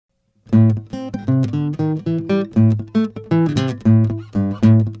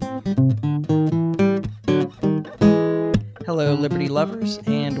lovers,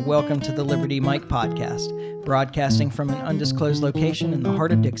 and welcome to the Liberty Mike podcast, broadcasting from an undisclosed location in the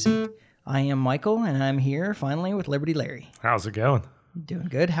heart of Dixie. I am Michael, and I'm here finally with Liberty Larry. How's it going? Doing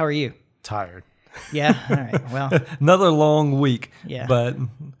good. How are you? Tired. Yeah. All right. Well, another long week. Yeah. But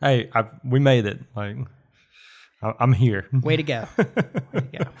hey, we made it. Like, I'm here. Way to go. Way to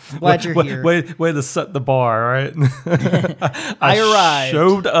go. Glad you're here. Way to set the bar, right? I arrived.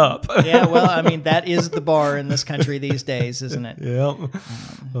 Showed up. Yeah. Well, I mean, that is the bar in this country these days, isn't it? Yep.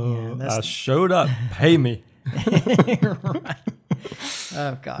 I showed up. Pay me. Right.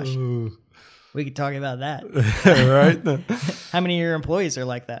 Oh gosh. We could talk about that. Right. How many of your employees are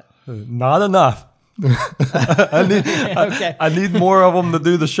like that? Not enough. I need more of them to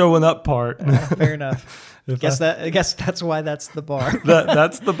do the showing up part. Fair enough. I guess that's why that's the bar.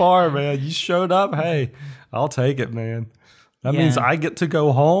 That's the bar, man. You showed up. Hey, I'll take it, man. That means I get to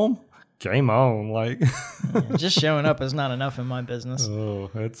go home. Game on. Like, just showing up is not enough in my business.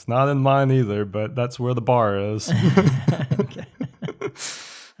 Oh, it's not in mine either, but that's where the bar is. Okay.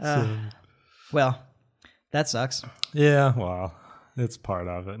 Well, that sucks. Yeah, well, it's part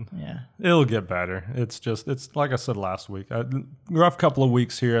of it. Yeah. It'll get better. It's like I said last week. Rough couple of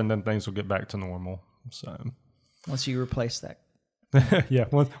weeks here, and then things will get back to normal. So once you replace that. Yeah,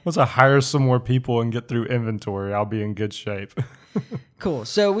 once I hire some more people and get through inventory, I'll be in good shape. Cool.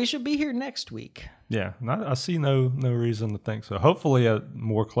 So we should be here next week. Yeah, I see no reason to think so. Hopefully,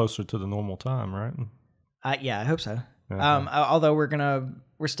 more closer to the normal time, right? Yeah, I hope so. Uh-huh. Although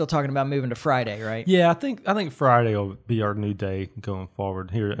we're still talking about moving to Friday, right? Yeah, I think Friday will be our new day going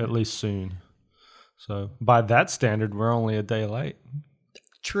forward here, at least soon. So by that standard, we're only a day late.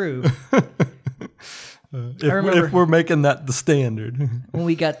 True. If we're making that the standard. When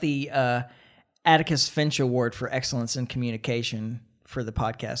we got the Atticus Finch Award for Excellence in Communication for the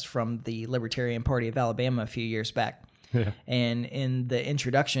podcast from the Libertarian Party of Alabama a few years back. Yeah. And in the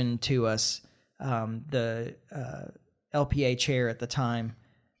introduction to us, the LPA chair at the time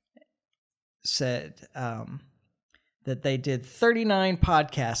said that they did 39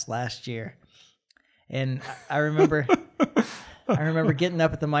 podcasts last year. And I remember getting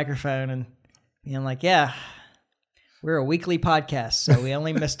up at the microphone and being like, yeah, we're a weekly podcast, so we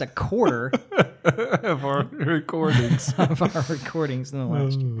only missed a quarter of our recordings. In the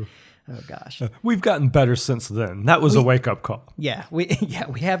last year. Oh gosh. We've gotten better since then. That was a wake-up call. Yeah, we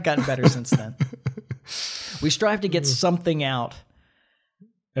have gotten better since then. We strive to get something out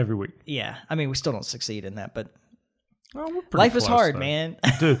every week. Yeah. I mean, we still don't succeed in that, but life is hard, man.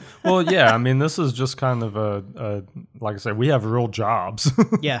 Dude, well, yeah, I mean, this is just kind of a like I said, we have real jobs.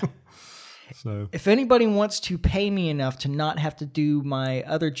 Yeah. So if anybody wants to pay me enough to not have to do my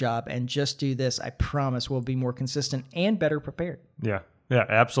other job and just do this, I promise we'll be more consistent and better prepared. Yeah. Yeah,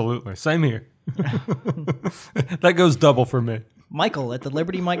 absolutely. Same here. That goes double for me. Michael at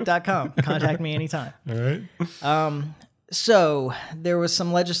thelibertymike.com. Contact me anytime. All right. So there was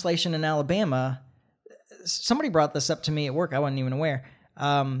some legislation in Alabama. Somebody brought this up to me at work. I wasn't even aware.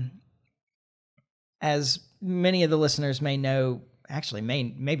 As many of the listeners may know, actually,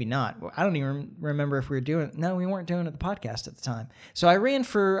 maybe not. I don't even remember if we were doing... No, we weren't doing the podcast at the time. So I ran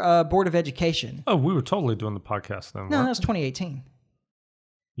for Board of Education. Oh, we were totally doing the podcast then. No, that was 2018.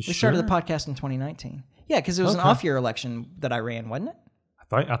 We started the podcast in 2019. Yeah, because it was an off-year election that I ran, wasn't it?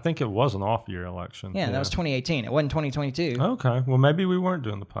 I think it was an off-year election. Yeah, that was 2018. It wasn't 2022. Okay. Well, maybe we weren't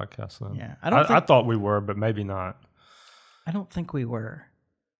doing the podcast then. Yeah. I thought we were, but maybe not. I don't think we were.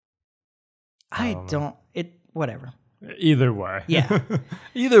 Whatever. Either way. Yeah.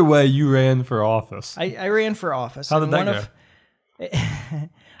 Either way, you ran for office. I ran for office. How did that go?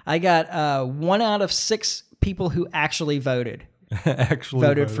 I got 1 out of 6 people who actually voted.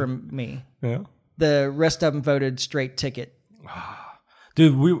 Voted for me. Yeah. The rest of them voted straight ticket.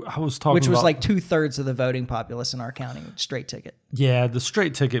 Dude, I was talking which was like 2/3 of the voting populace in our county, straight ticket. Yeah, the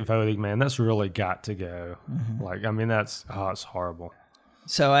straight ticket voting, man, that's really got to go. Mm-hmm. Like, I mean, it's horrible.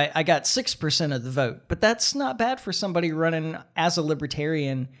 So I got 6% of the vote, but that's not bad for somebody running as a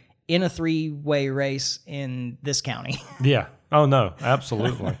libertarian in a 3-way race in this county. Yeah. Oh no,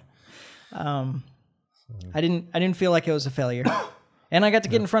 absolutely. I didn't feel like it was a failure, and I got to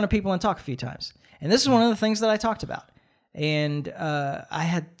get in front of people and talk a few times. And this is one of the things that I talked about. And I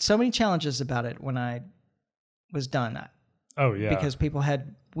had so many challenges about it when I was done. Oh, yeah. Because people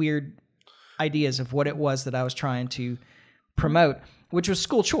had weird ideas of what it was that I was trying to promote, which was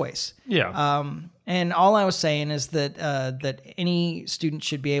school choice. Yeah. And all I was saying is that that any student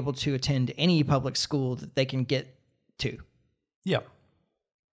should be able to attend any public school that they can get to. Yeah.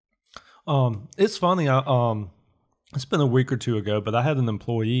 It's funny. It's been a week or two ago, but I had an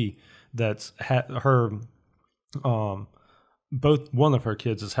employee that's had her one of her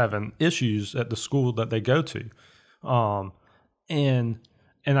kids is having issues at the school that they go to. And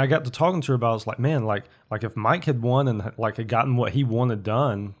I got to talking to her about, I was like, man, like if Mike had won and like had gotten what he wanted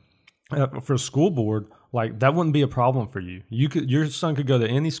done for school board, like that wouldn't be a problem for you. Your son could go to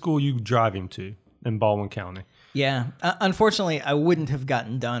any school you drive him to in Baldwin County. Yeah. Unfortunately, I wouldn't have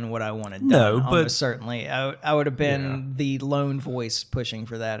gotten done what I wanted done. No, but almost certainly. I would have been the lone voice pushing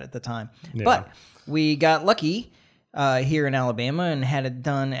for that at the time. Yeah. But we got lucky here in Alabama and had it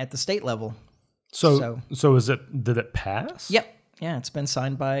done at the state level. So did it pass? Yep. Yeah, it's been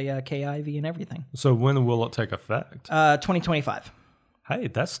signed by KIV and everything. So when will it take effect? 2025. Hey,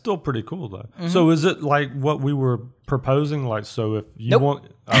 that's still pretty cool, though. Mm-hmm. So is it like what we were proposing? Like, so if you Nope.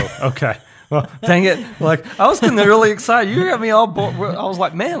 want... Oh, okay. Well, dang it. Like, I was getting really excited. You got me all... I was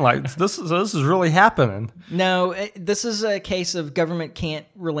like, man, like, this is really happening. No, this is a case of government can't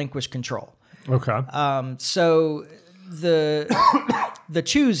relinquish control. Okay. So the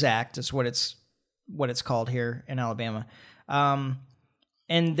Choose Act is what it's called here in Alabama.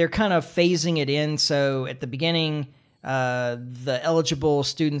 And they're kind of phasing it in. So at the beginning... the eligible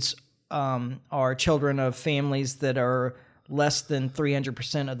students are children of families that are less than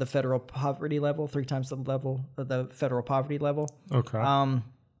 300% of the federal poverty level, 3 times the level of the federal poverty level. Okay.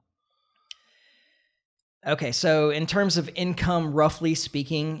 Okay, so in terms of income, roughly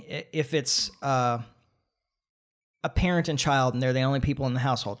speaking, if it's a parent and child and they're the only people in the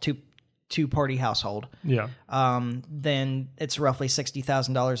household, two-party household, yeah. then it's roughly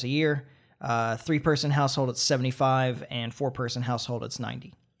 $60,000 a year. 3-person household, it's 75, and 4-person household, it's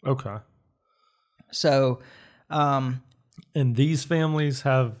 90. Okay. So, and these families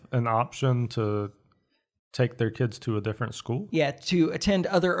have an option to take their kids to a different school? yeah, to attend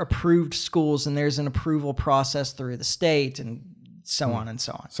other approved schools, and there's an approval process through the state, and so on and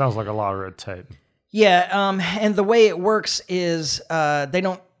so on. Sounds like a lot of red tape. Yeah, and the way it works is they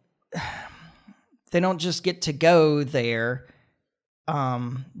don't just get to go there.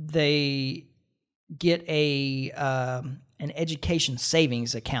 They get an education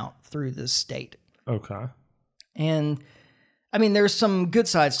savings account through the state. Okay. And I mean, there's some good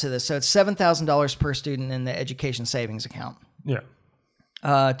sides to this. So it's $7,000 per student in the education savings account. Yeah.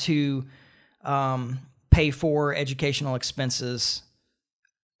 To pay for educational expenses,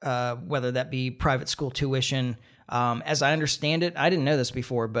 whether that be private school tuition. As I understand it, I didn't know this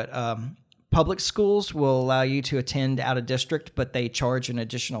before, but public schools will allow you to attend out of district, but they charge an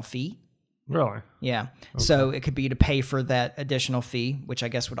additional fee. Really? Yeah. Okay. So it could be to pay for that additional fee, which I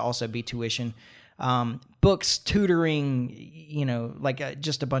guess would also be tuition. Books, tutoring, like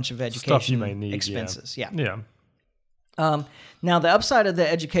just a bunch of education stuff you may need, expenses. Yeah. Yeah. Now, the upside of the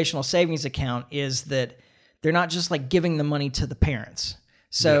educational savings account is that they're not just like giving the money to the parents.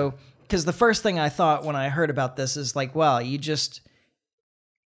 So, because the first thing I thought when I heard about this is like, well,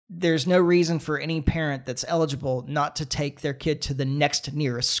 there's no reason for any parent that's eligible not to take their kid to the next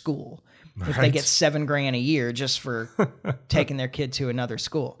nearest school if they get $7,000 a year just for taking their kid to another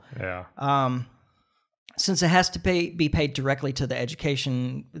school. Yeah. Since it has to be paid directly to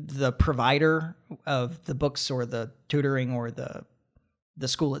the provider of the books or the tutoring or the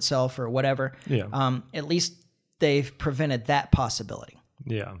school itself or whatever. Yeah. At least they've prevented that possibility.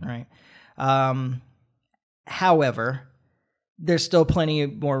 Yeah. Right. However, there's still plenty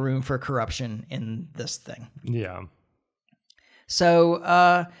more room for corruption in this thing. Yeah.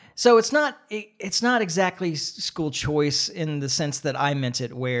 So it's not exactly school choice in the sense that I meant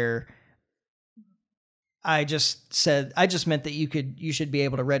it, where I just meant that you should be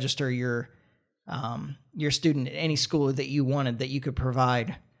able to register your student at any school that you wanted, that you could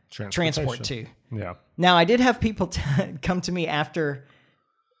provide transport to. Yeah. Now, I did have people come to me after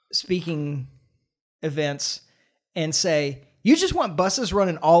speaking events and say, "You just want buses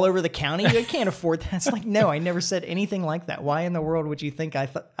running all over the county? You can't afford that." It's like, no, I never said anything like that. Why in the world would you think I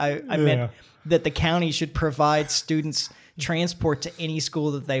meant that the county should provide students transport to any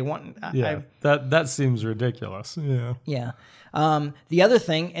school that they want? That seems ridiculous. Yeah. Yeah. The other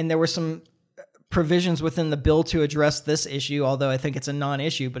thing, and there were some provisions within the bill to address this issue, although I think it's a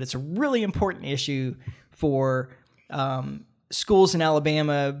non-issue, but it's a really important issue for schools in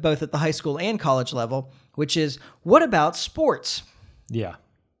Alabama, both at the high school and college level, which is, what about sports? Yeah.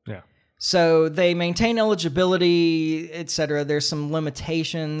 Yeah. So they maintain eligibility, et cetera. There's some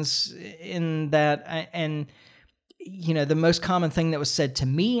limitations in that. And, the most common thing that was said to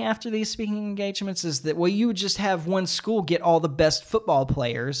me after these speaking engagements is that, well, you would just have one school get all the best football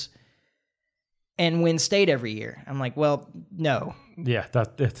players and win state every year. I'm like, well, no. Yeah,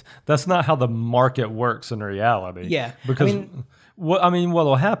 that's not how the market works in reality. Yeah. Because what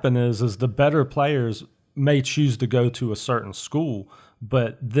will happen is the better players may choose to go to a certain school,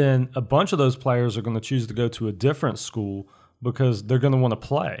 but then a bunch of those players are going to choose to go to a different school because they're going to want to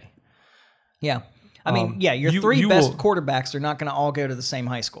play. Yeah. I mean, your three best quarterbacks are not going to all go to the same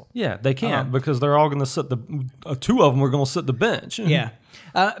high school. Yeah, they can't because they're all going to sit two of them are going to sit the bench. Yeah.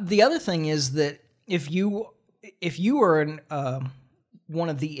 The other thing is that if you are one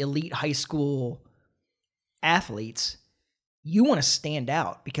of the elite high school athletes, you want to stand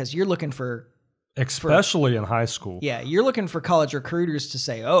out because you're looking for, especially in high school. Yeah, you're looking for college recruiters to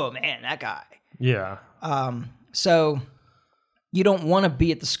say, "Oh man, that guy." Yeah. So you don't want to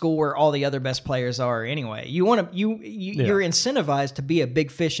be at the school where all the other best players are anyway. You want to you're incentivized to be a big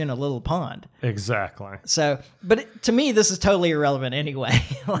fish in a little pond. Exactly. So, but to me, this is totally irrelevant anyway.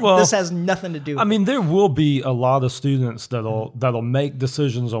 This has nothing to do with I mean, there will be a lot of students that'll make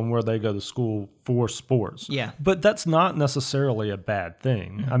decisions on where they go to school for sports. Yeah. But that's not necessarily a bad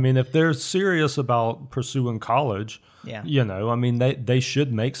thing. I mean, if they're serious about pursuing college, I mean, they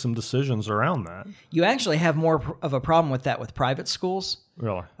should make some decisions around that. You actually have more of a problem with that with private schools.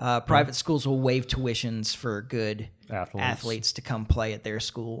 Really? Private schools will waive tuitions for good athletes to come play at their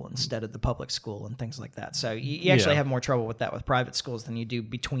school instead of the public school and things like that. So you actually have more trouble with that with private schools than you do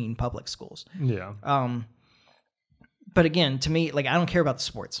between public schools. Yeah. But again, to me, I don't care about the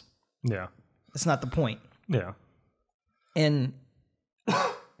sports. Yeah. That's not the point. Yeah. And go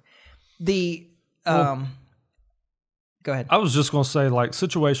ahead. I was just going to say,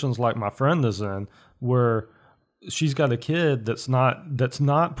 situations like my friend is in where she's got a kid that's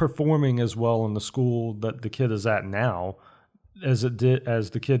not performing as well in the school that the kid is at now as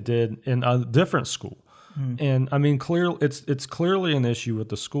the kid did in a different school. And I mean, it's clearly an issue with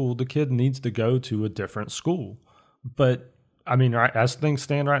the school. The kid needs to go to a different school. But I mean, as things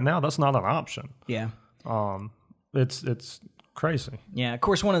stand right now, that's not an option. Yeah. It's crazy. Yeah. Of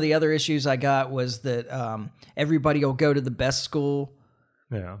course, one of the other issues I got was that everybody will go to the best school.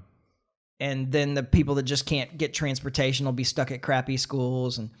 Yeah. And then the people that just can't get transportation will be stuck at crappy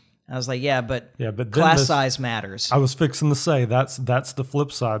schools. And I was like, but class size matters. I was fixing to say that's the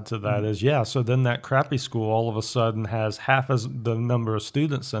flip side to that is, so then that crappy school all of a sudden has half as the number of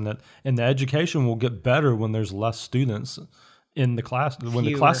students in it, and the education will get better when there's less students in the class, when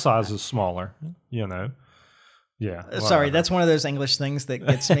the class size is smaller, Yeah. Sorry, that's one of those English things that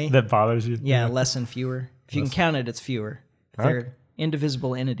gets me. That bothers you? Yeah, less and fewer. If you can count it, it's fewer. If they're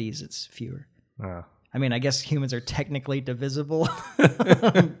indivisible entities, it's fewer. I mean, I guess humans are technically divisible,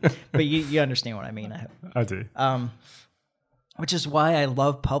 but you understand what I mean. I do. Which is why I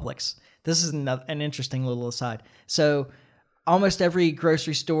love Publix. This is an interesting little aside. So almost every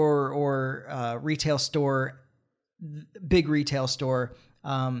grocery store or retail store, big retail store,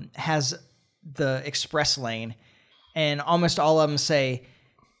 has the express lane, and almost all of them say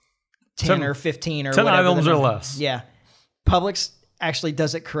 10 or 15 or 10 whatever. 10 items or less. Yeah. Publix actually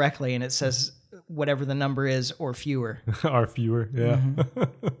does it correctly, and it says whatever the number is or fewer. Or fewer, yeah.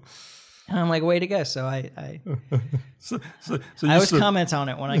 Mm-hmm. And I'm like, way to go. So I always comment on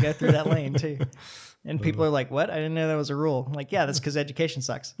it when I go through that lane too. And people are like, what? I didn't know that was a rule. I'm like, yeah, that's because education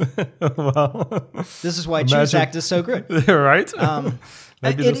sucks. Well, this is why Choose Act is so good. Right?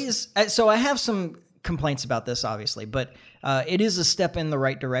 It is. So I have some complaints about this, obviously, but it is a step in the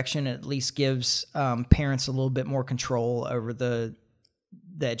right direction. It at least gives parents a little bit more control over the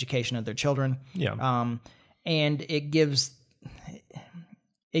education of their children. Yeah. And it gives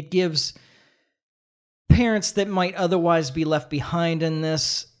parents that might otherwise be left behind in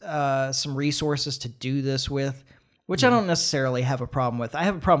this some resources to do this with, which I don't necessarily have a problem with. I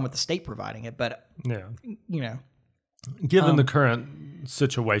have a problem with the state providing it, but given the current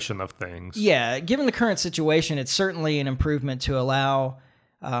situation of things. Yeah, given the current situation, it's certainly an improvement to allow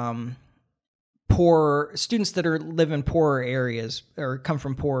poor students that live in poorer areas or come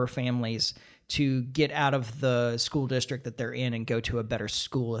from poorer families to get out of the school district that they're in and go to a better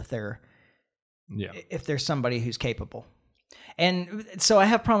school if there's somebody who's capable. And so I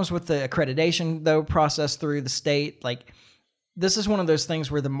have problems with the accreditation process through the state. Like, this is one of those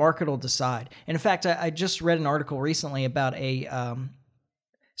things where the market will decide. And in fact, I just read an article recently about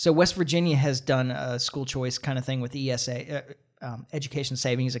so West Virginia has done a school choice kind of thing with ESA, education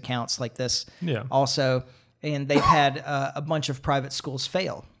savings accounts like this. Yeah. Also, and they've had a bunch of private schools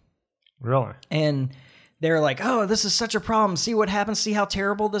fail. Really? And they're like, oh, this is such a problem. See what happens? See how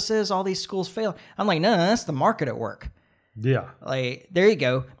terrible this is? All these schools fail. I'm like, no, that's the market at work. Yeah. Like, there you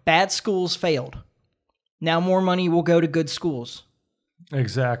go. Bad schools failed. Now more money will go to good schools.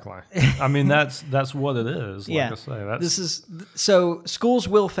 Exactly. I mean, that's what it is. Like I say, so schools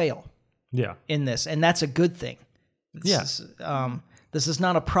will fail. Yeah. In this, and that's a good thing. This is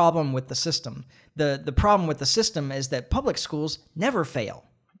not a problem with the system. The problem with the system is that public schools never fail.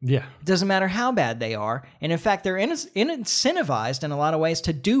 Yeah. It doesn't matter how bad they are. And in fact, they're incentivized in a lot of ways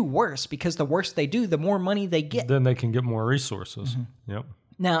to do worse, because the worse they do, the more money they get. Then they can get more resources. Yep.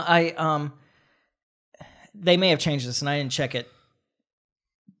 Now, they may have changed this, and I didn't check it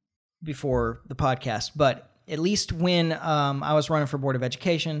before the podcast, but at least when I was running for Board of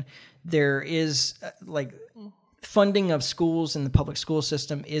Education, there is funding of schools in the public school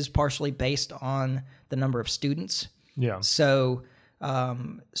system is partially based on the number of students. Yeah. So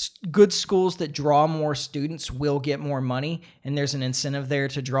good schools that draw more students will get more money, and there's an incentive there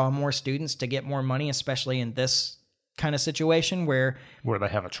to draw more students to get more money, especially in this kind of situation where they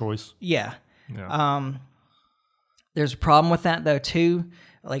have a choice. Yeah. Yeah. There's a problem with that, though, too.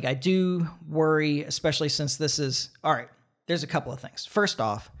 Like, I do worry, especially since this is... All right, there's a couple of things. First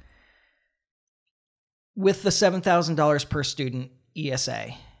off, with the $7,000 per student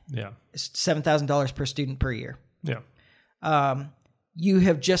ESA, yeah, it's $7,000 per student per year. Yeah. You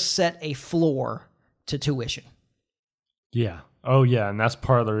have just set a floor to tuition. Yeah. Oh, yeah, and that's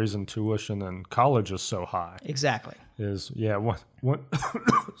part of the reason tuition in college is so high. Exactly. Once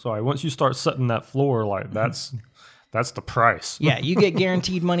you start setting that floor, like that's the price. Yeah, you get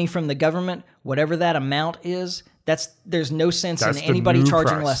guaranteed money from the government, whatever that amount is. There's no sense in anybody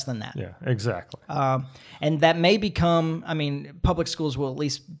charging price. Less than that. Yeah, exactly. And that may become, public schools will at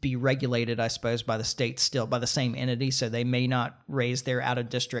least be regulated, I suppose, by the state still, by the same entity, so they may not raise their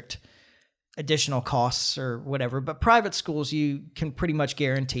out-of-district additional costs or whatever. But private schools, you can pretty much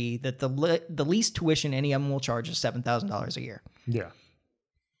guarantee that the least tuition any of them will charge is $7,000 a year. Yeah.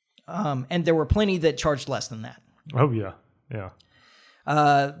 And there were plenty that charged less than that. Oh, yeah. Yeah.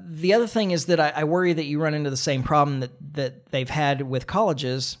 The other thing is that I worry that you run into the same problem that they've had with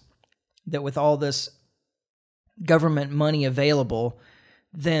colleges, that with all this government money available,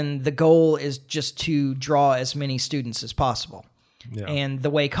 then the goal is just to draw as many students as possible. Yeah. And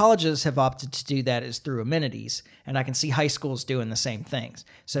the way colleges have opted to do that is through amenities. And I can see high schools doing the same things.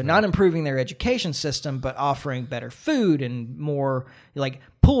 So not improving their education system, but offering better food and more like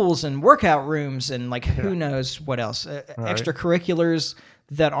pools and workout rooms and who knows what else. Extracurriculars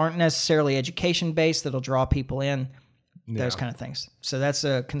that aren't necessarily education-based that'll draw people in, those kind of things. So that's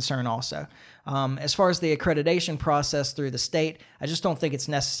a concern also. As far as the accreditation process through the state, I just don't think it's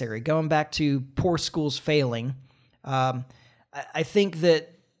necessary. Going back to poor schools failing, I think that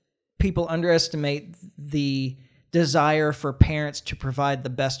people underestimate the desire for parents to provide the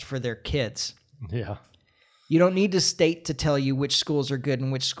best for their kids. Yeah. You don't need the state to tell you which schools are good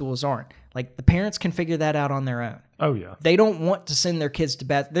and which schools aren't. Like, the parents can figure that out on their own. Oh, yeah. They don't want to send their kids to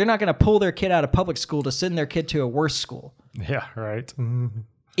bad. They're not going to pull their kid out of public school to send their kid to a worse school. Yeah, right.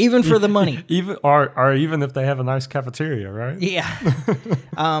 Even for the money. Even if they have a nice cafeteria, right?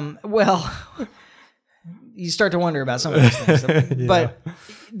 Yeah. Well, you start to wonder about some of those things. Yeah. But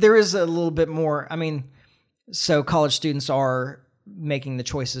there is a little bit more. So college students are making the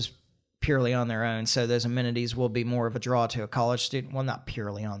choices purely on their own. So those amenities will be more of a draw to a college student. Well, not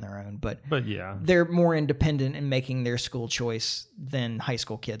purely on their own, but yeah, they're more independent in making their school choice than high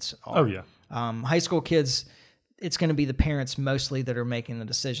school kids are. Oh, yeah. High school kids, it's going to be the parents mostly that are making the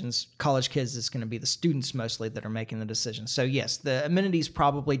decisions. College kids, it's going to be the students mostly that are making the decisions. So yes, the amenities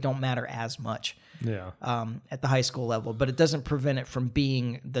probably don't matter as much at the high school level, but it doesn't prevent it from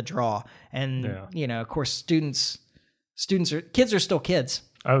being the draw. And, of course, kids are still kids.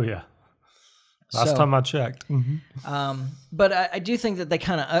 Oh, yeah. Last time I checked. Mm-hmm. But I do think that they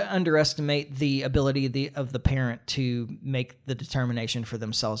kind of underestimate the ability of the parent to make the determination for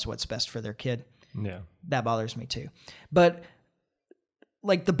themselves what's best for their kid. Yeah. That bothers me too. But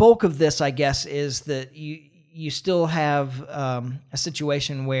the bulk of this, I guess, is that you still have a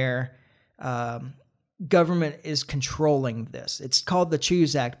situation where government is controlling this. It's called the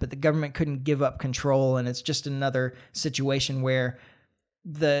Choose Act, but the government couldn't give up control, and it's just another situation where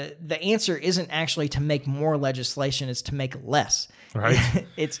the answer isn't actually to make more legislation, it's to make less. Right.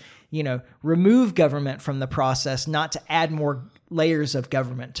 It's, remove government from the process, not to add more layers of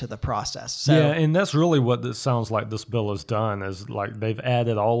government to the process. So, yeah, and that's really what this sounds like this bill has done, is they've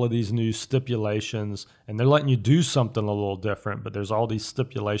added all of these new stipulations, and they're letting you do something a little different, but there's all these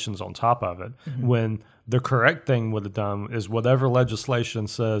stipulations on top of it. Mm-hmm. When the correct thing would have done is whatever legislation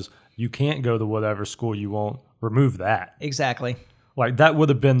says you can't go to whatever school you want, remove that. Exactly. That would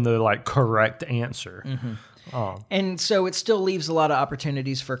have been the correct answer. Mm-hmm. And so it still leaves a lot of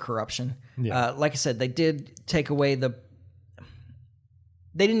opportunities for corruption. Yeah. Like I said, they did take away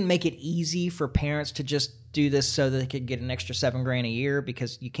they didn't make it easy for parents to just do this so that they could get an extra $7,000 a year,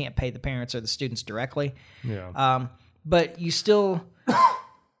 because you can't pay the parents or the students directly. Yeah. but you still.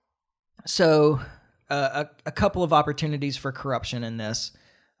 So a couple of opportunities for corruption in this,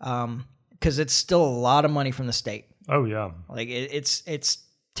 because it's still a lot of money from the state. Oh yeah, like it's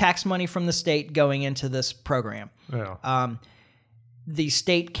tax money from the state going into this program. Yeah. The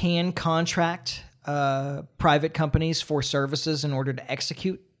state can contract private companies for services in order to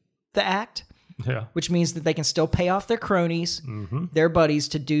execute the act. Yeah. Which means that they can still pay off their cronies, their buddies,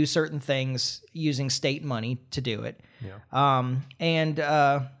 to do certain things using state money to do it. Yeah.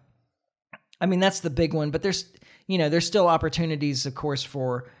 I mean, that's the big one. But there's still opportunities, of course,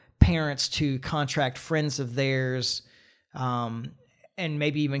 for parents to contract friends of theirs, and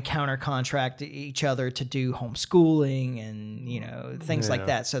maybe even counter-contract each other to do homeschooling and things like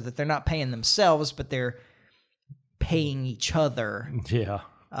that, so that they're not paying themselves, but they're paying each other. Yeah.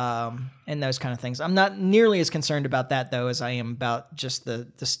 And those kind of things. I'm not nearly as concerned about that, though, as I am about just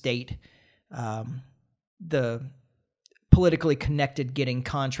the state, the politically connected getting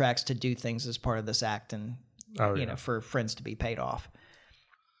contracts to do things as part of this act, and for friends to be paid off.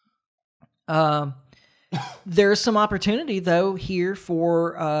 There's some opportunity, though, here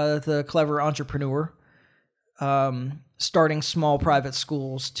for the clever entrepreneur starting small private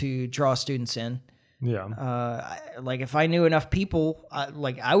schools to draw students in. Yeah. Like if I knew enough people,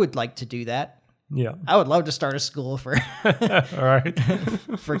 I would like to do that. Yeah. I would love to start a school for All right.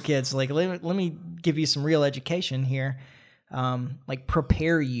 for kids. Like let me give you some real education here. Like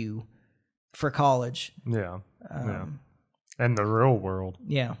prepare you for college. Yeah. Yeah. And the real world.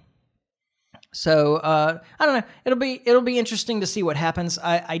 Yeah. So I don't know. It'll be interesting to see what happens.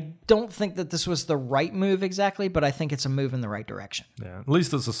 I don't think that this was the right move exactly, but I think it's a move in the right direction. Yeah. At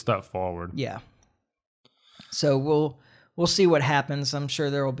least it's a step forward. Yeah. So we'll see what happens. I'm sure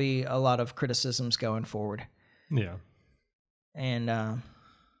there will be a lot of criticisms going forward. Yeah. And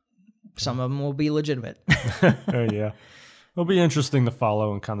some of them will be legitimate. Yeah. It'll be interesting to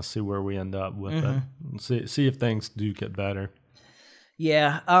follow and kind of see where we end up with it. And see if things do get better.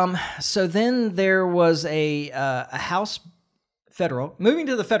 Yeah. So then there was a House moving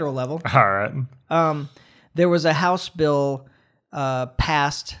to the federal level. All right. There was a House bill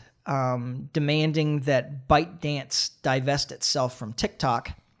passed demanding that ByteDance divest itself from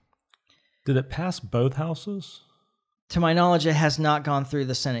TikTok. Did it pass both houses? To my knowledge, it has not gone through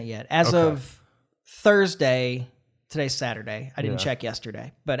the Senate yet. As of Thursday, today's Saturday. I didn't check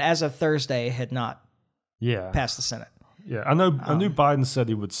yesterday, but as of Thursday, it had not passed the Senate. Yeah, I knew Biden said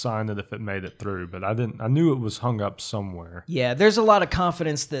he would sign it if it made it through, but I knew it was hung up somewhere. Yeah, there's a lot of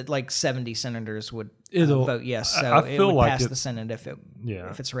confidence that like 70 senators would vote yes, so I feel it would like pass the Senate if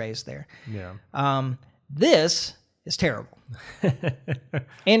it's raised there. Yeah. This is terrible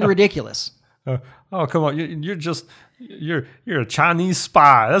and ridiculous. Oh, come on! You're a Chinese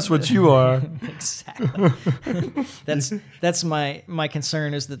spy. That's what you are. Exactly. That's my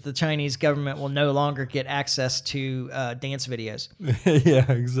concern, is that the Chinese government will no longer get access to dance videos.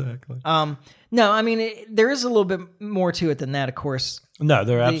 Yeah, exactly. No, I mean there is a little bit more to it than that, of course. No,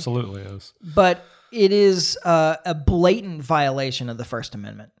 there absolutely is. But it is a blatant violation of the First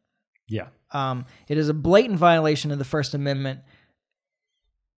Amendment. Yeah. It is a blatant violation of the First Amendment.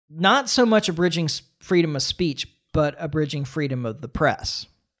 Not so much abridging freedom of speech, but abridging freedom of the press.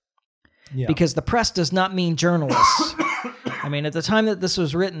 Yeah. Because the press does not mean journalists. I mean, at the time that this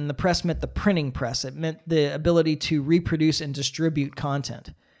was written, the press meant the printing press. It meant the ability to reproduce and distribute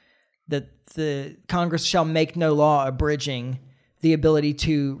content. That the Congress shall make no law abridging the ability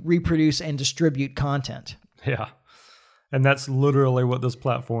to reproduce and distribute content. Yeah. And that's literally what this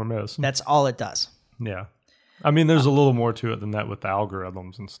platform is. That's all it does. Yeah. I mean, there's a little more to it than that with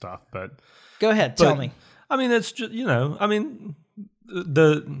algorithms and stuff, but... Go ahead, tell me. I mean, it's just,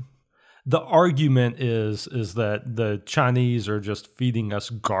 the argument is that the Chinese are just feeding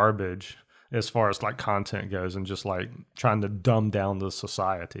us garbage as far as like content goes and just like trying to dumb down the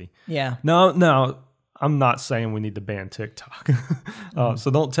society. Yeah. No, I'm not saying we need to ban TikTok.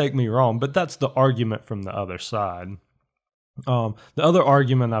 So don't take me wrong, but that's the argument from the other side. The other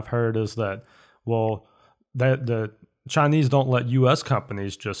argument I've heard is that, well, that the Chinese don't let U.S.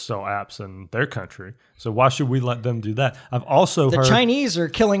 companies just sell apps in their country, so why should we let them do that? I've also heard... The Chinese are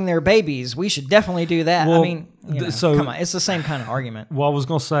killing their babies. We should definitely do that. Well, I mean, come on. It's the same kind of argument. Well, I was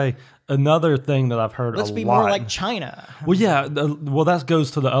going to say, another thing that I've heard Let's be more like China. Well, yeah. Well, that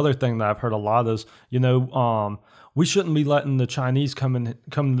goes to the other thing that I've heard a lot is, we shouldn't be letting the Chinese come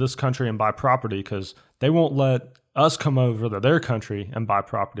to this country and buy property because they won't let us come over to their country and buy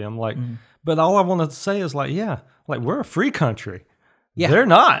property. I'm like... But all I want to say is we're a free country. Yeah. They're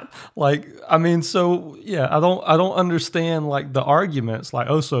not. Like, I mean, so yeah, I don't understand like the arguments like,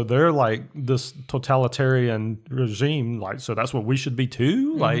 oh, so they're like this totalitarian regime, like, so that's what we should be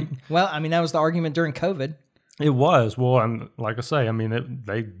too? Like, Well, I mean, that was the argument during COVID. it was. Well, and like I say, I mean,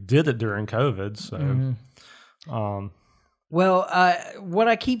 they did it during COVID, so Well, what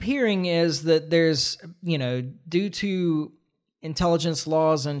I keep hearing is that there's, due to intelligence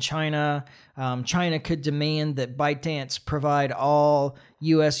laws in China, China could demand that ByteDance provide all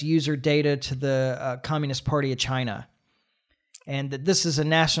U.S. user data to the Communist Party of China, and that this is a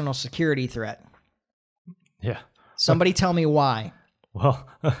national security threat. yeah. Somebody tell me why. Well,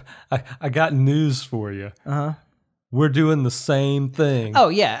 I got news for you. Uh-huh. We're doing the same thing. Oh,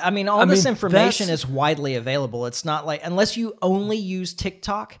 yeah. I mean, all this information that's- is widely available. It's not like, unless you only use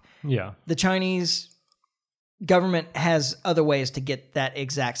TikTok, Yeah. the Chinese government has other ways to get that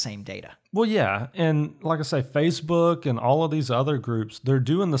exact same data. Well, yeah. And like I say, Facebook and all of these other groups, they're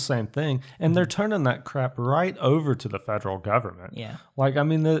doing the same thing. And they're turning that crap right over to the federal government. Yeah. Like, I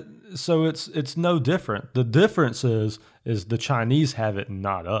mean, so it's no different. The difference is the Chinese have it and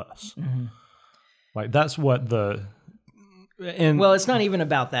not us. Mm-hmm. Like, that's what and Well, it's not even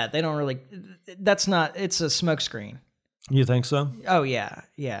about that. They don't really, it's a smokescreen. you think so? Oh, yeah.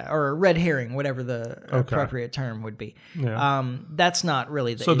 Yeah. Or a red herring, whatever the appropriate term would be. Yeah. That's not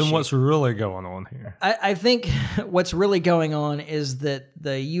really the So issue. then what's really going on here? I think what's really going on is that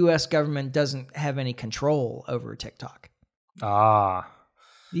the U.S. government doesn't have any control over TikTok. Ah.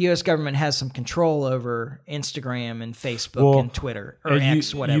 The U.S. government has some control over Instagram and Facebook and Twitter or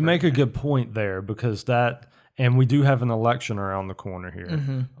X, whatever. You make a good point there because and we do have an election around the corner here.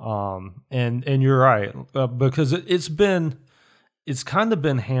 And you're right because it's kind of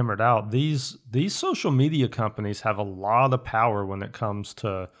been hammered out. These social media companies have a lot of power when it comes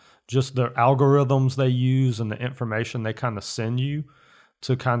to just the algorithms they use and the information they kind of send you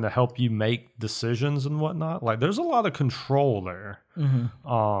to kind of help you make decisions and whatnot. Like there's a lot of control there.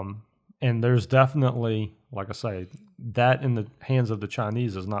 And there's definitely, like I say, that in the hands of the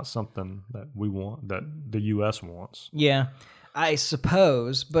Chinese is not something that we want, that the U.S. wants. Yeah, I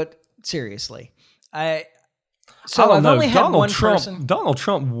suppose, but seriously, I don't know. only had one person. Donald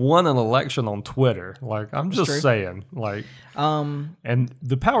Trump won an election on Twitter. Like I'm just saying, like, and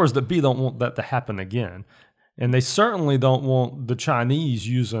the powers that be don't want that to happen again, and they certainly don't want the Chinese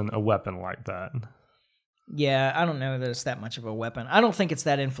using a weapon like that. Yeah, I don't know that it's that much of a weapon. I don't think it's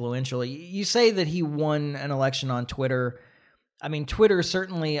that influential. You say that he won an election on Twitter. I mean, Twitter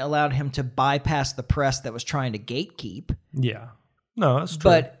certainly allowed him to bypass the press that was trying to gatekeep. Yeah. No, that's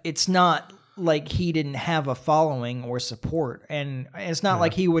true. But it's not like he didn't have a following or support. And it's not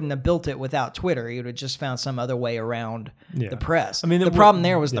like he wouldn't have built it without Twitter. He would have just found some other way around the press. I mean, the problem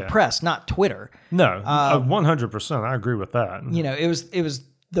there was the press, not Twitter. No, 100%. I agree with that. You know, it was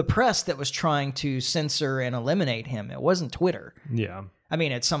the press that was trying to censor and eliminate him. It wasn't Twitter. Yeah. I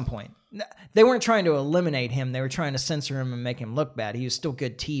mean, at some point. They weren't trying to eliminate him. They were trying to censor him and make him look bad. He was still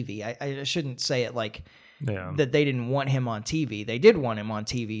good TV. I shouldn't say it like that they didn't want him on TV. They did want him on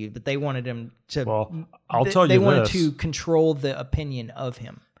TV, but they wanted him to... Well, I'll tell you this. They wanted to control the opinion of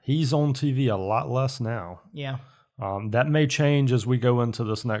him. He's on TV a lot less now. Yeah. That may change as we go into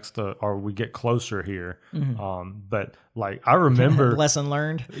this next, or we get closer here. But like I remember, lesson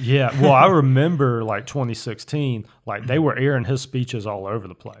learned. Yeah, well, I remember like 2016, like they were airing his speeches all over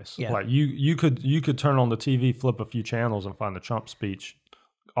the place. Yeah. Like you could turn on the TV, flip a few channels, and find the Trump speech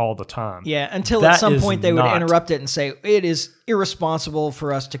all the time. Yeah, until at some point they would interrupt it and say it is irresponsible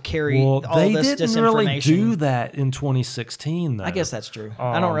for us to carry all this disinformation. They didn't really do that in 2016, though. I guess that's true.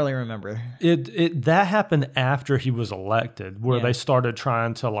 I don't really remember. That happened after he was elected, where they started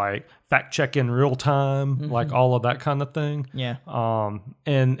trying to like fact check in real time, like all of that kind of thing. Yeah.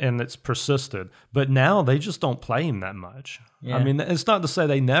 And it's persisted, but now they just don't play him that much. Yeah. I mean, it's not to say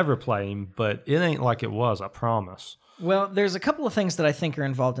they never play him, but it ain't like it was. I promise. Well, there's a couple of things that I think are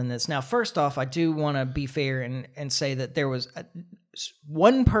involved in this. Now, first off, I do want to be fair and say that there was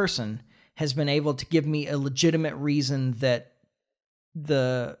one person has been able to give me a legitimate reason that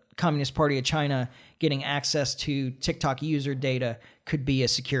the Communist Party of China getting access to TikTok user data could be a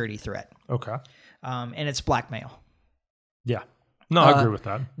security threat. Okay. And it's blackmail. Yeah. No, I agree with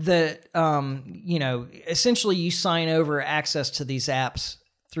that. Essentially you sign over access to these apps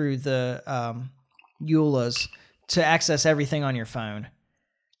through the EULAs to access everything on your phone.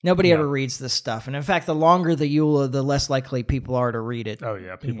 Nobody ever reads this stuff. And in fact, the longer the EULA, the less likely people are to read it. Oh,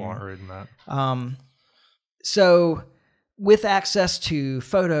 yeah. People aren't reading that. So with access to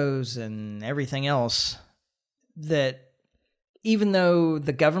photos and everything else, that even though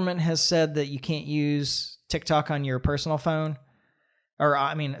the government has said that you can't use TikTok on your personal phone,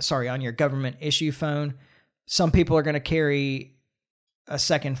 on your government issue phone. Some people are going to carry a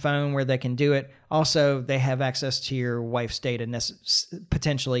second phone where they can do it. Also, they have access to your wife's data,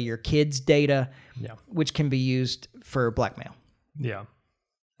 potentially your kids' data, which can be used for blackmail. Yeah.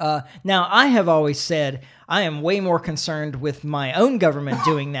 Now, I have always said I am way more concerned with my own government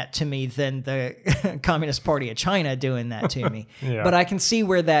doing that to me than the Communist Party of China doing that to me. Yeah. But I can see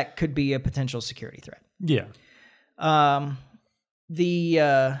where that could be a potential security threat. Yeah.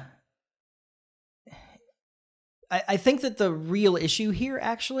 I think that the real issue here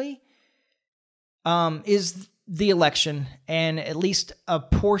actually is the election, and at least a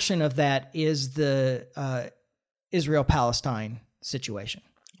portion of that is the Israel-Palestine situation.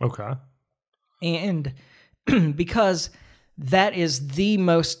 Okay. And because that is the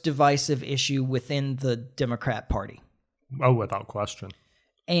most divisive issue within the Democrat Party. Oh, without question.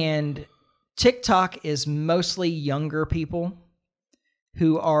 And TikTok is mostly younger people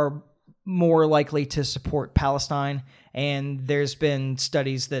who are more likely to support Palestine. And there's been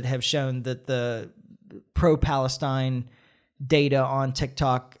studies that have shown that the pro-Palestine data on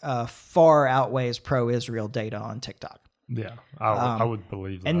TikTok far outweighs pro-Israel data on TikTok. Yeah, I would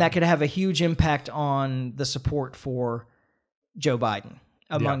believe that. And that could have a huge impact on the support for Joe Biden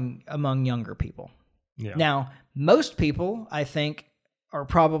among younger people. Yeah. Now, most people, I think, are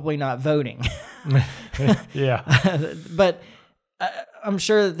probably not voting. Yeah. But I'm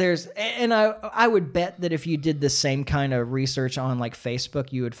sure that there's, and I would bet that if you did the same kind of research on like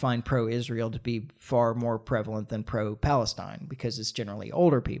Facebook, you would find pro-Israel to be far more prevalent than pro-Palestine because it's generally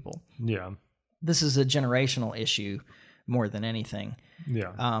older people. Yeah. This is a generational issue more than anything.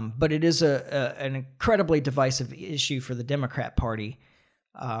 Yeah. But it is an incredibly divisive issue for the Democrat Party.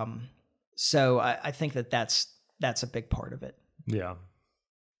 So I think that's a big part of it. Yeah.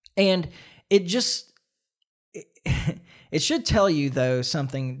 And it just it should tell you though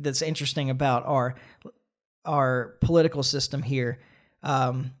something that's interesting about our political system here,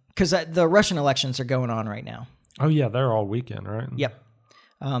 because the Russian elections are going on right now. Oh yeah, they're all weekend, right? Yep.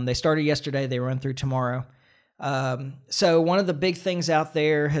 They started yesterday. They run through tomorrow. So one of the big things out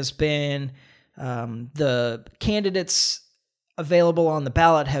there has been the candidates available on the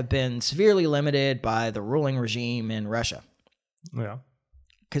ballot have been severely limited by the ruling regime in Russia. Yeah.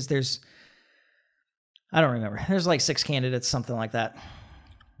 Because I don't remember. There's like 6 candidates, something like that.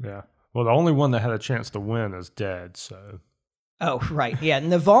 Yeah. Well, the only one that had a chance to win is dead, so. Oh, right. Yeah.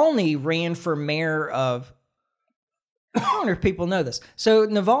 Navalny ran for mayor of... I wonder if people know this. So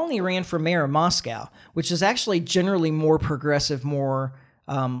Navalny ran for mayor of Moscow, which is actually generally more progressive, more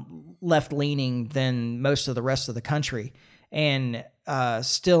left-leaning than most of the rest of the country, and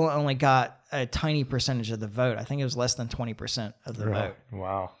still only got a tiny percentage of the vote. I think it was less than 20% of the vote.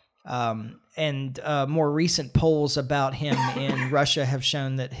 Wow. And more recent polls about him in Russia have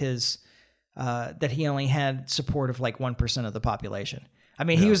shown that that he only had support of like 1% of the population. I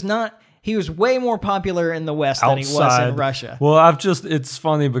mean, he was way more popular in the West than he was in Russia. Well, it's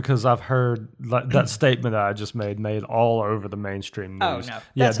funny because I've heard that statement that I just made all over the mainstream news. Oh, no.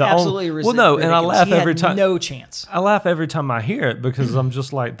 That's absolutely ridiculous. Well, no, and I laugh every time. No chance. I laugh every time I hear it because I'm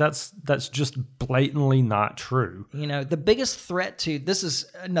just like, that's just blatantly not true. You know, the biggest threat to, this is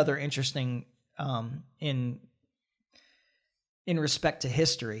another interesting, in respect to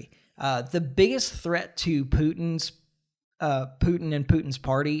history, the biggest threat to Putin and Putin's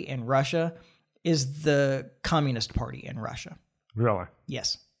party in Russia is the Communist Party in Russia. Really?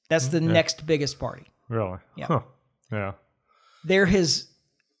 Yes. That's the next biggest party. Really? Yeah. Huh. Yeah. They're his...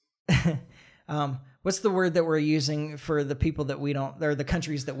 what's the word that we're using for the people that we don't... They're the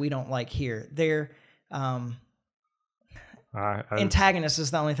countries that we don't like here. They're... antagonist is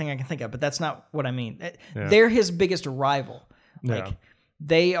the only thing I can think of, but that's not what I mean. Yeah. They're his biggest rival. Like,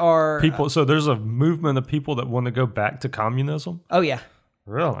 they are... people. So there's a movement of people that want to go back to communism? Oh, yeah.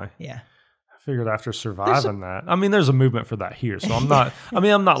 Really? Yeah. I figured after surviving that. I mean, there's a movement for that here, so I'm not...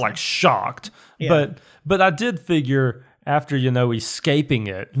 I'm not like shocked, but I did figure after, escaping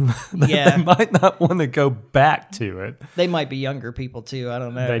it, they might not want to go back to it. They might be younger people, too. I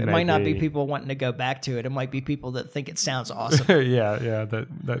don't know. It might not be people wanting to go back to it. It might be people that think it sounds awesome. yeah,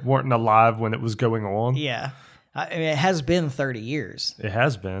 that weren't alive when it was going on. Yeah. I mean, it has been 30 years. It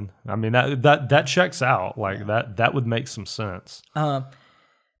has been. I mean, that checks out. Like that would make some sense.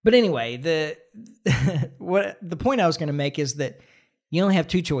 But anyway, the point I was going to make is that you only have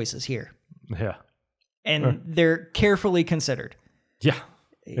 2 choices here. Yeah. And they're carefully considered. Yeah.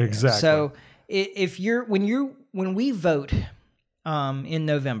 Exactly. So when we vote in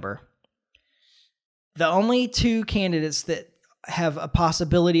November, the only 2 candidates that have a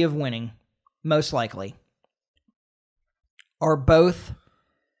possibility of winning, most likely, are both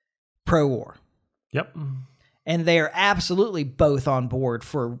pro-war. Yep. And they are absolutely both on board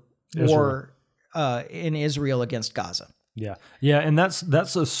for war in Israel against Gaza. Yeah. Yeah, and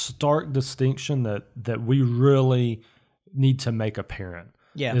that's a stark distinction that we really need to make apparent.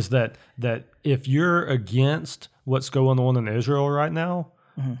 Yeah. Is that if you're against what's going on in Israel right now,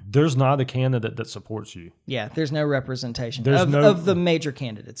 there's not a candidate that supports you. Yeah, there's no representation There's of the major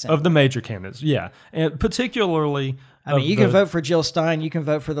candidates. Of the major candidates, yeah. And particularly... I mean, you can vote for Jill Stein, you can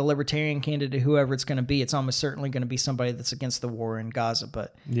vote for the Libertarian candidate, whoever it's going to be. It's almost certainly going to be somebody that's against the war in Gaza,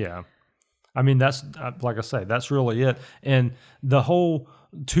 but... Yeah. I mean, that's, like I say, that's really it. And the whole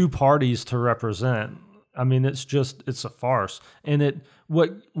two parties to represent, I mean, it's a farce. And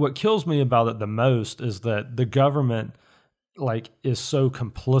what kills me about it the most is that the government, like, is so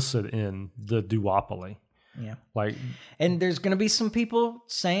complicit in the duopoly. Yeah. Like, and there's going to be some people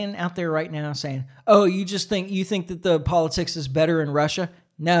saying out there right now saying, "Oh, you think that the politics is better in Russia?"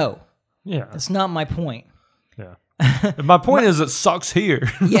 No. Yeah. That's not my point. Yeah. My point is it sucks here.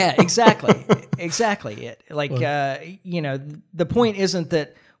 Yeah, exactly. Exactly. Like, the point isn't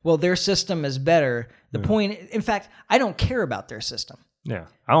that, well, their system is better. The point, in fact, I don't care about their system. Yeah.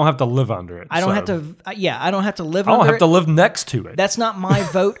 I don't have to live under it. I don't have to live under it. I don't have to live next to it. That's not my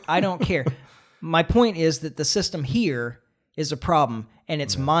vote. I don't care. My point is that the system here is a problem, and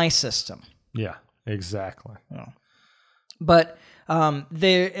it's my system. Yeah, exactly. Yeah. But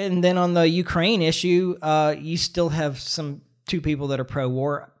and then on the Ukraine issue, you still have two people that are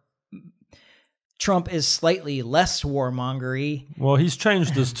pro-war. Trump is slightly less warmongery. Well, he's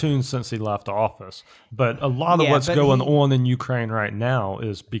changed his tune since he left office, but a lot of what's going on in Ukraine right now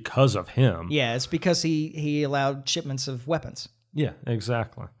is because of him. Yeah, it's because he allowed shipments of weapons. Yeah,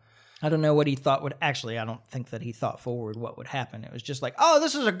 exactly. I don't know what he thought would... Actually, I don't think that he thought forward what would happen. It was just like, oh,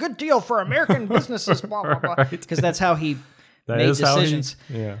 this is a good deal for American businesses, blah, blah, blah. Because that's how he made decisions.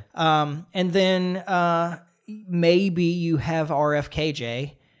 And then maybe you have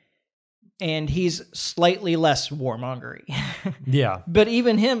RFKJ, and he's slightly less warmongery. Yeah. But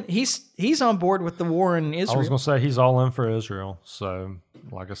even him, he's on board with the war in Israel. I was going to say he's all in for Israel. So,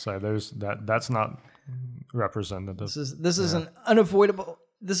 like I say, there's that's not representative. This is an unavoidable...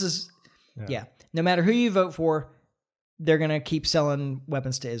 This is, no matter who you vote for, they're going to keep selling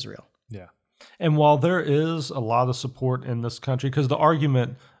weapons to Israel. Yeah. And while there is a lot of support in this country, because the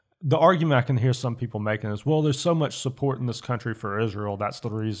argument I can hear some people making is, well, there's so much support in this country for Israel. That's the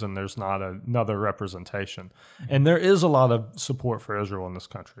reason there's not another representation. And there is a lot of support for Israel in this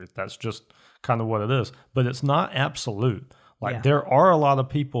country. That's just kind of what it is. But it's not absolute. Like, there are a lot of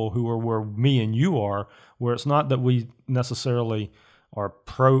people who are where me and you are, where it's not that we necessarily... are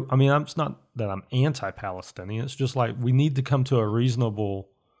pro. I mean, it's not that I'm anti-Palestinian. It's just like we need to come to a reasonable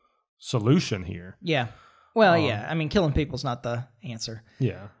solution here. Yeah. Well, I mean, killing people's not the answer.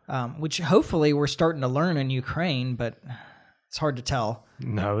 Yeah. Which hopefully we're starting to learn in Ukraine, but it's hard to tell.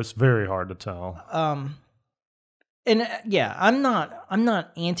 No, it's very hard to tell. And I'm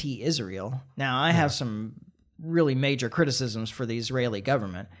not anti-Israel. Now, I have some really major criticisms for the Israeli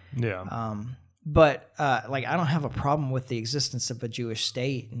government. Yeah. But I don't have a problem with the existence of a Jewish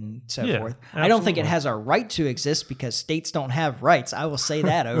state and so forth. Absolutely. I don't think it has a right to exist because states don't have rights. I will say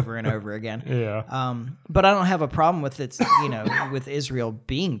that over and over again. Yeah. But I don't have a problem with it, with Israel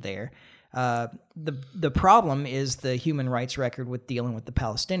being there. The problem is the human rights record with dealing with the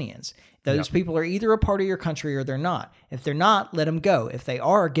Palestinians. Those people are either a part of your country or they're not. If they're not, let them go. If they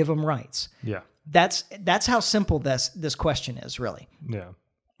are, give them rights. Yeah. That's how simple this question is, really. Yeah.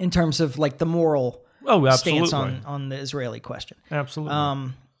 In terms of like the moral stance on the Israeli question. Absolutely.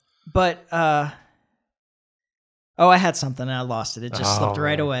 I had something and I lost it. It just slipped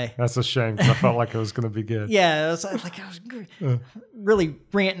right away. That's a shame because I felt like it was going to be good. Yeah, it was like I was really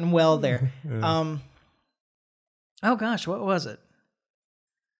ranting well there. Yeah. Oh gosh, what was it?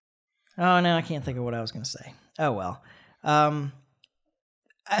 Oh, no, I can't think of what I was going to say. Oh well.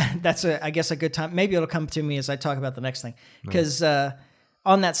 That's I guess a good time. Maybe it'll come to me as I talk about the next thing because.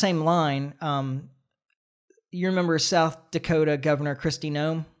 On that same line, you remember South Dakota Governor Kristi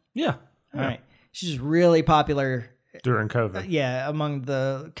Noem? Yeah. All right. She's really popular during COVID. Among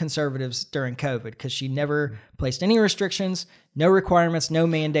the conservatives during COVID because she never placed any restrictions, no requirements, no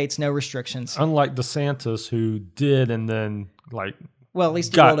mandates, no restrictions. Unlike DeSantis, who did and then well, at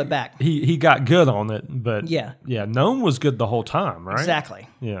least he rolled it back. He got good on it, but Noem was good the whole time, right? Exactly.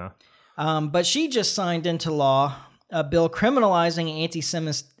 Yeah. But she just signed into law a bill criminalizing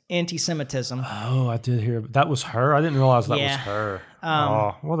anti-Semitism. Oh, I did hear. That was her? I didn't realize that was her.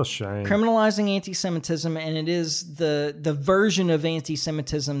 What a shame. Criminalizing anti-Semitism, and it is the version of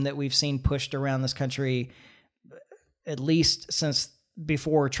anti-Semitism that we've seen pushed around this country at least since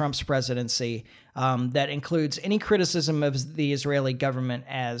before Trump's presidency, that includes any criticism of the Israeli government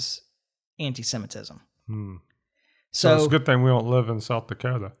as anti-Semitism. So it's a good thing we don't live in South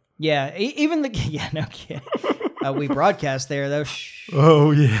Dakota. Yeah, even the no kidding. We broadcast there though.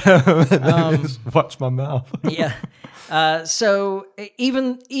 Oh yeah, watch my mouth. Yeah. So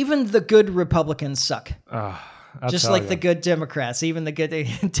even the good Republicans suck. Just like the good Democrats. Even the good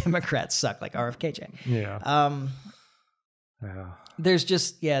Democrats suck, like RFK. Yeah. Yeah. There's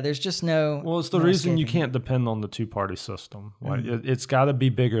just no. Well, it's the reason you can't depend on the two-party system. Like it's got to be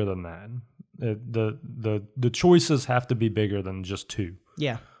bigger than that. The choices have to be bigger than just two.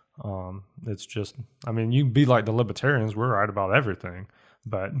 Yeah. It's just, I mean, you can be like the libertarians. We're right about everything,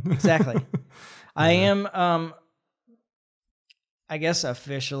 but exactly. I am, I guess,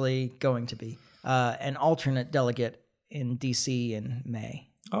 officially going to be an alternate delegate in DC in May.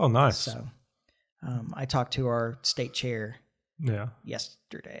 Oh, nice. So I talked to our state chair. Yeah.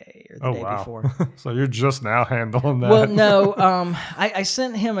 Yesterday or the day before. So you're just now handling that. Well, no. I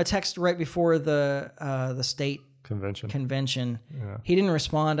sent him a text right before the state convention. Yeah. He didn't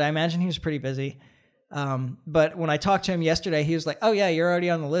respond. I imagine he was pretty busy. But when I talked to him yesterday, he was like, "Oh yeah, you're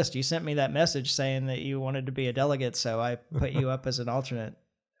already on the list. You sent me that message saying that you wanted to be a delegate, so I put you up as an alternate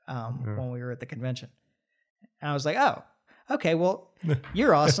when we were at the convention." And I was like, "Oh, okay. Well,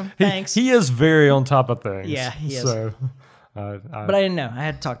 you're awesome. Thanks." He is very on top of things. Yeah, he is. So. But I didn't know. I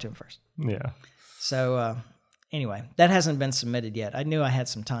had to talk to him first. Yeah. So anyway, that hasn't been submitted yet. I knew I had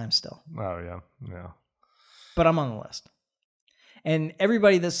some time still. Oh, yeah. Yeah. But I'm on the list. And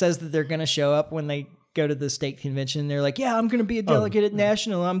everybody that says that they're going to show up when they go to the state convention, they're like, yeah, I'm going to be a delegate at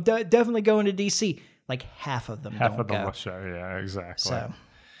National. I'm definitely going to D.C. Like half of them don't go. will show. Yeah, exactly. So I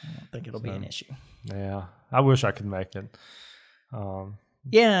don't think it'll be an issue. Yeah. I wish I could make it.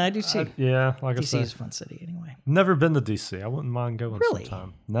 Yeah, I do too. Like DC I said, is a fun city anyway. Never been to DC. I wouldn't mind going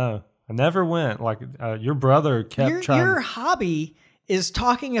sometime. No, I never went. Like your brother kept trying. Your hobby is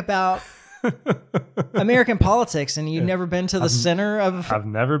talking about American politics, and you've never been to the center of. I've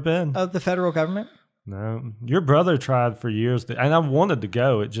never been of the federal government. No, your brother tried for years, and I wanted to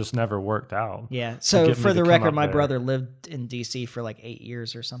go. It just never worked out. Yeah. So for the record, my brother lived in D.C. for like 8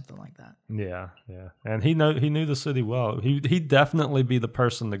 years or something like that. Yeah, yeah, and he knew the city well. He'd definitely be the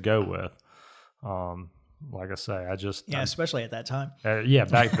person to go with. Like I say, especially at that time.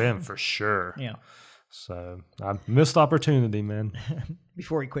 Back then for sure. Yeah. So I missed opportunity, man.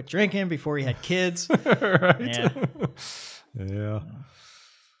 Before he quit drinking, before he had kids. Right. Yeah. Yeah.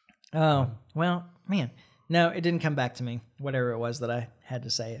 Oh, well, man. No, it didn't come back to me, whatever it was that I had to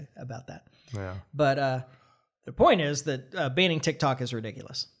say about that. Yeah. But the point is that banning TikTok is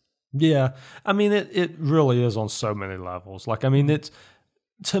ridiculous. Yeah. I mean, it really is on so many levels. Like, I mean,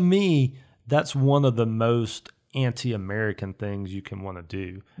 to me, that's one of the most anti-American things you can want to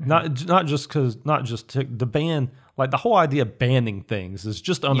do. Mm-hmm. Not just the ban, like the whole idea of banning things is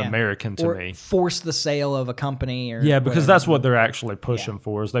just un-American to me. Force the sale of a company or because that's what they're actually pushing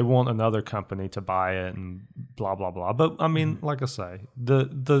for, is they want another company to buy it and blah blah blah. But I mean, like I say,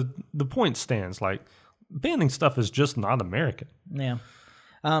 the point stands. Like, banning stuff is just not American. Yeah.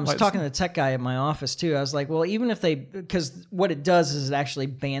 I was talking to the tech guy at my office too. I was like, well, even if because what it does is it actually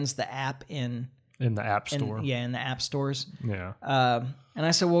bans the app in the app store. In the app stores. Yeah. And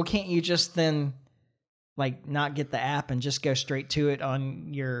I said, well, can't you just then like not get the app and just go straight to it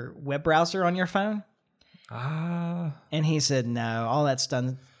on your web browser on your phone? And he said, no, all that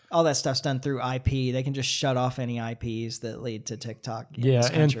stuff's done through IP. They can just shut off any IPs that lead to TikTok in this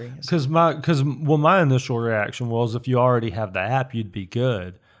country. Because my initial reaction was, if you already have the app, you'd be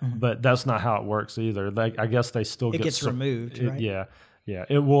good. Mm-hmm. But that's not how it works either. I guess they still gets removed, right? Yeah. Yeah,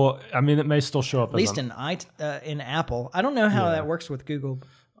 it will. I mean, it may still show up. At least in Apple. I don't know how that works with Google.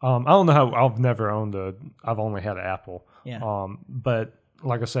 I don't know how. I've never owned I've only had Apple. Yeah. But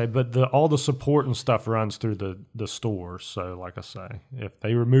like I say, all the support and stuff runs through the store. So like I say, if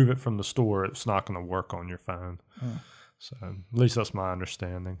they remove it from the store, it's not going to work on your phone. So at least that's my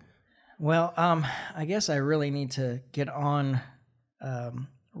understanding. Well, I guess I really need to get on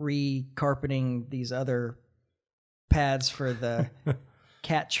recarpeting these other pads for the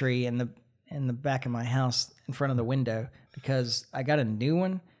cat tree in the back of my house in front of the window, because I got a new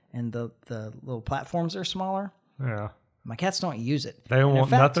one and the little platforms are smaller. Yeah. My cats don't use it. They don't want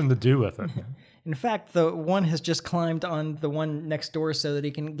nothing to do with it. In fact, the one has just climbed on the one next door so that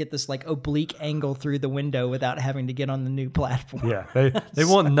he can get this like oblique angle through the window without having to get on the new platform. Yeah, they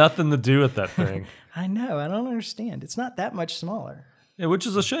want nothing to do with that thing. I know. I don't understand. It's not that much smaller. Yeah, which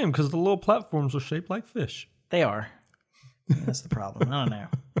is a shame, because the little platforms are shaped like fish. They are. That's the problem. I don't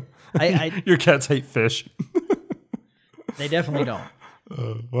know. Your cats hate fish. They definitely don't.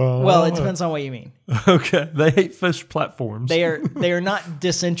 Well, It depends on what you mean. Okay, they hate fish platforms. They are not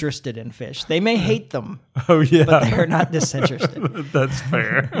disinterested in fish. They may hate them, Oh yeah, but they are not disinterested. That's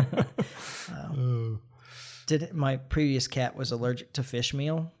fair. My previous cat was allergic to fish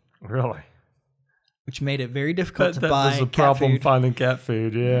meal, Really? which made it very difficult to That buy was a cat problem food. finding cat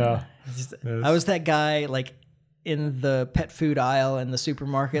food. Yeah. I was that guy like in the pet food aisle in the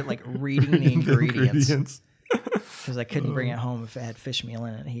supermarket, like reading the ingredients because I couldn't bring it home if it had fish meal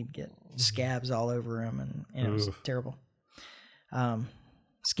in it. He'd get scabs all over him, and it was terrible.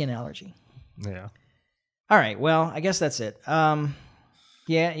 Skin allergy. Yeah. All right. Well, I guess that's it. Yeah.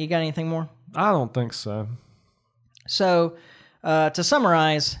 You got anything more? I don't think so. So, to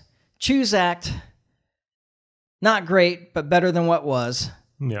summarize, Choose Act, not great, but better than what was.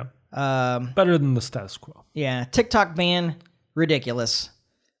 Yeah. Better than the status quo. Yeah. TikTok ban, ridiculous.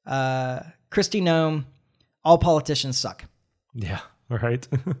 Kristi Noem, all politicians suck. Yeah. Right.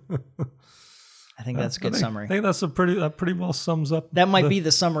 I think that's a good summary. I think that's that pretty well sums up. That might be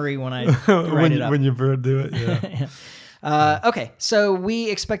the summary when I write it up. When you do it. Yeah. Okay. So we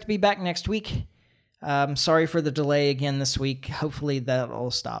expect to be back next week. Sorry for the delay again this week. Hopefully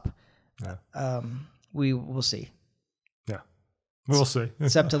that'll stop. Yeah. We will see. Yeah. We'll see.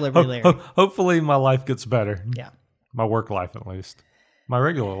 It's up to Liberty Larry. Hopefully my life gets better. Yeah. My work life, at least. My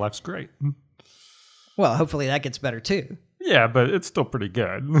regular life's great. Well, hopefully that gets better too. Yeah, but it's still pretty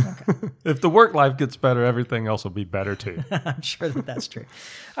good. Okay. If the work life gets better, everything else will be better too. I'm sure that's true.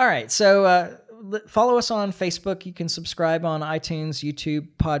 All right. So follow us on Facebook. You can subscribe on iTunes, YouTube,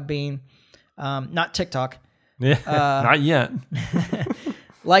 Podbean. Not TikTok. Yeah, not yet.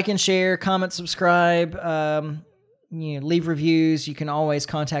 Like and share, comment, subscribe, leave reviews. You can always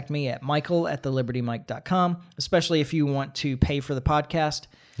contact me at michael@thelibertymike.com, especially if you want to pay for the podcast.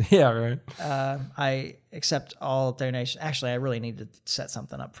 Yeah, right. I accept all donations. Actually, I really need to set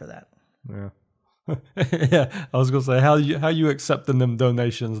something up for that. Yeah. Yeah, I was going to say, how you accepting them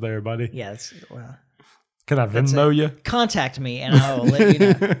donations there, buddy? Yeah, can I Venmo you? Contact me and I will let you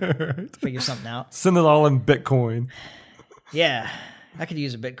know. Right. Figure something out. Send it all in Bitcoin. Yeah, I could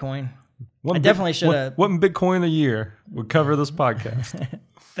use a Bitcoin. I definitely should have. One Bitcoin a year would cover this podcast.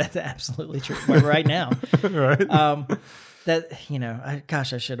 That's absolutely true. Right now. Right. I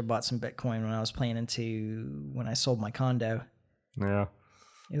should have bought some Bitcoin when I was planning when I sold my condo. Yeah.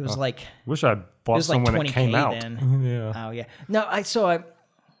 It was wish I bought some when it came out. Then. Yeah. Oh yeah. No,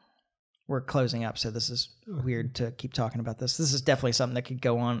 we're closing up, so this is weird to keep talking about this. This is definitely something that could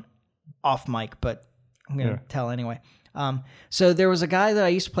go on off mic, but I'm going to tell anyway. So there was a guy that I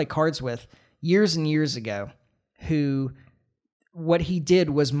used to play cards with years and years ago who, what he did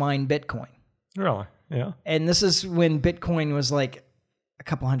was mine Bitcoin. Really? Yeah. And this is when Bitcoin was like a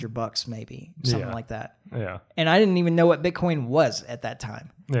couple $100 maybe, something like that. Yeah. And I didn't even know what Bitcoin was at that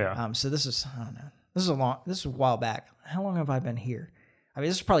time. Yeah. So this is, I don't know. This is a while back. How long have I been here? I mean,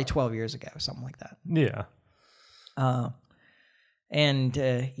 this is probably 12 years ago, something like that. Yeah. I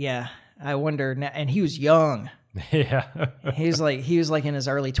wonder now, and he was young. Yeah. he was like in his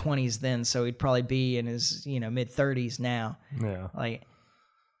early 20s then, so he'd probably be in his, mid 30s now. Yeah. Like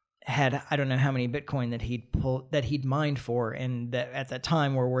had, I don't know how many Bitcoin that he'd mined for, and that at that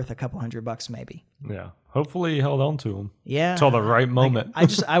time were worth a couple $100 maybe. Yeah. Hopefully he held on to them. Yeah. Till the right moment.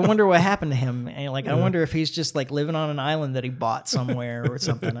 I wonder what happened to him. And I wonder if he's just like living on an island that he bought somewhere or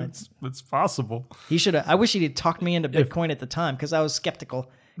something. It's possible. He should have. I wish he'd talked me into Bitcoin at the time, because I was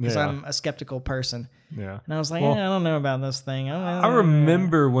skeptical, because I'm a skeptical person. Yeah. And I was like, I don't know about this thing. I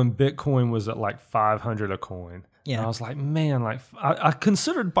remember when Bitcoin was at like 500 a coin. Yeah. And I was like, man, I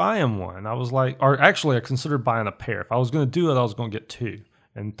considered buying one. I was like, or actually I considered buying a pair. If I was going to do it, I was going to get two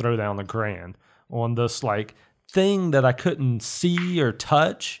and throw down $1,000 on this like thing that I couldn't see or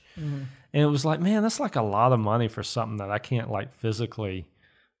touch. Mm-hmm. And it was like, man, that's like a lot of money for something that I can't like physically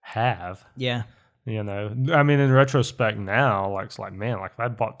have. Yeah. I mean, in retrospect now, it's like, man, if I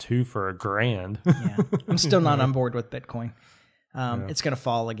bought two for $1,000. Yeah. I'm still not on board with Bitcoin. It's going to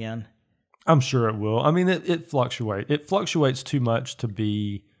fall again. I'm sure it will. I mean, it fluctuates. It fluctuates too much to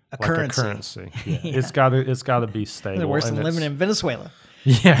be a currency. Yeah. Yeah. It's got to be stable. It's worse than living in Venezuela.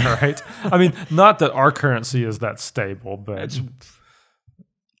 Yeah, right. I mean, not that our currency is that stable, but it's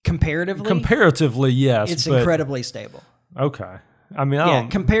comparatively, yes, it's incredibly stable. Okay. I mean,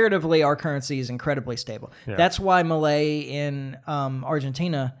 comparatively, our currency is incredibly stable. Yeah. That's why Malay in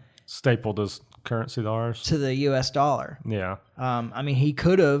Argentina stapled his currency to ours, to the U.S. dollar. Yeah. I mean, he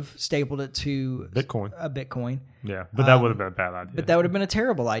could have stapled it to Bitcoin. Yeah, but that would have been a bad idea. But that would have been a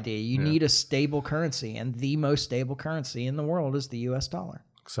terrible idea. You need a stable currency, and the most stable currency in the world is the U.S. dollar.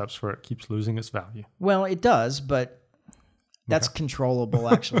 Except for it keeps losing its value. Well, it does, but That's controllable,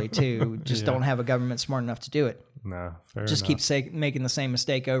 actually, too. Just don't have a government smart enough to do it. No, fair Just enough. keep making the same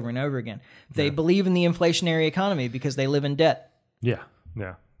mistake over and over again. They believe in the inflationary economy because they live in debt. Yeah,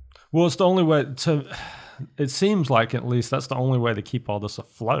 yeah. Well, it's the only way to. It seems like at least that's the only way to keep all this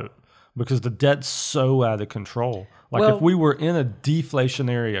afloat, because the debt's so out of control. Like if we were in a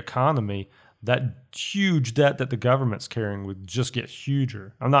deflationary economy, that huge debt that the government's carrying would just get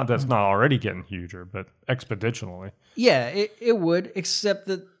huger. I'm not that's not already getting huger, but exponentially. Yeah, it would, except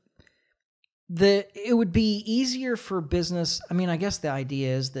that it would be easier for business. I mean, I guess the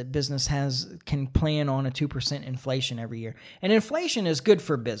idea is that business can plan on a 2% inflation every year. And inflation is good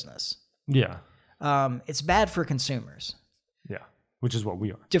for business. Yeah. It's bad for consumers. Yeah. Which is what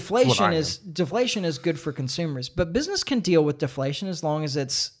we are. Deflation is good for consumers, but business can deal with deflation as long as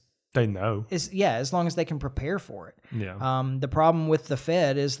they know. As long as they can prepare for it. Yeah. The problem with the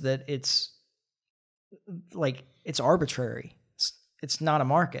Fed is that it's arbitrary. It's not a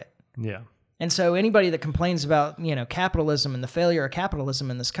market. Yeah. And so anybody that complains about, capitalism and the failure of capitalism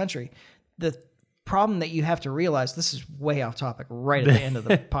in this country, the problem that you have to realize, this is way off topic right at the end of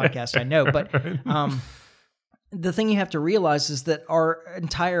the podcast, I know, but the thing you have to realize is that our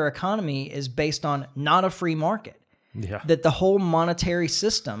entire economy is based on not a free market. Yeah. That the whole monetary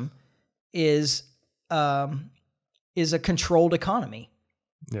system is a controlled economy.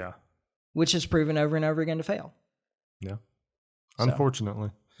 Yeah. Which is proven over and over again to fail. Yeah.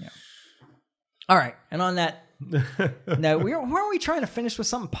 Unfortunately. Yeah. All right. And on that note, weren't we trying to finish with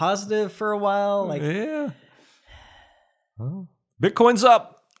something positive for a while? Yeah. Well, Bitcoin's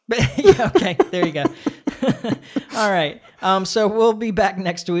up. Yeah, okay. There you go. All right. So we'll be back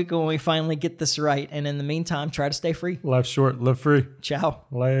next week when we finally get this right. And in the meantime, try to stay free. Life short, live free. Ciao.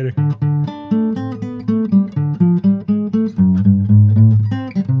 Later.